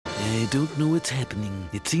I don't know what's happening.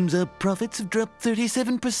 It seems our profits have dropped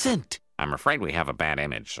 37%. I'm afraid we have a bad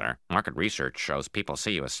image, sir. Market research shows people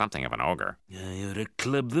see you as something of an ogre. I ought to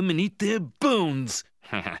club them and eat their bones.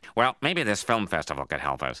 Well, maybe this film festival could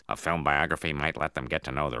help us. A film biography might let them get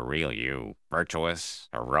to know the real you. Virtuous,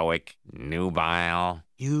 heroic, nubile.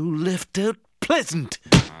 You left out pleasant.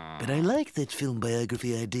 But I like that film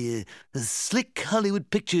biography idea. A slick Hollywood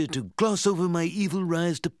picture to gloss over my evil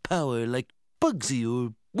rise to power like Bugsy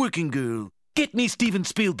or Working Girl. Get me Steven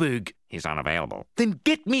Spielberg. He's unavailable. Then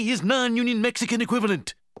get me his non-union Mexican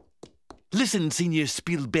equivalent. Listen, Senor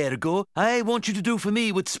Spielbergo, I want you to do for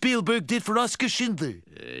me what Spielberg did for Oscar Schindler.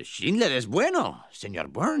 Schindler es bueno. Señor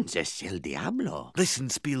Burns es el diablo. Listen,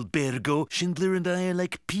 Spielbergo, Schindler and I are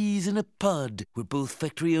like peas in a pod. We're both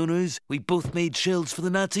factory owners. We both made shells for the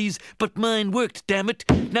Nazis, but mine worked, damn it.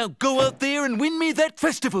 Now go out there and win me that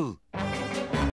festival.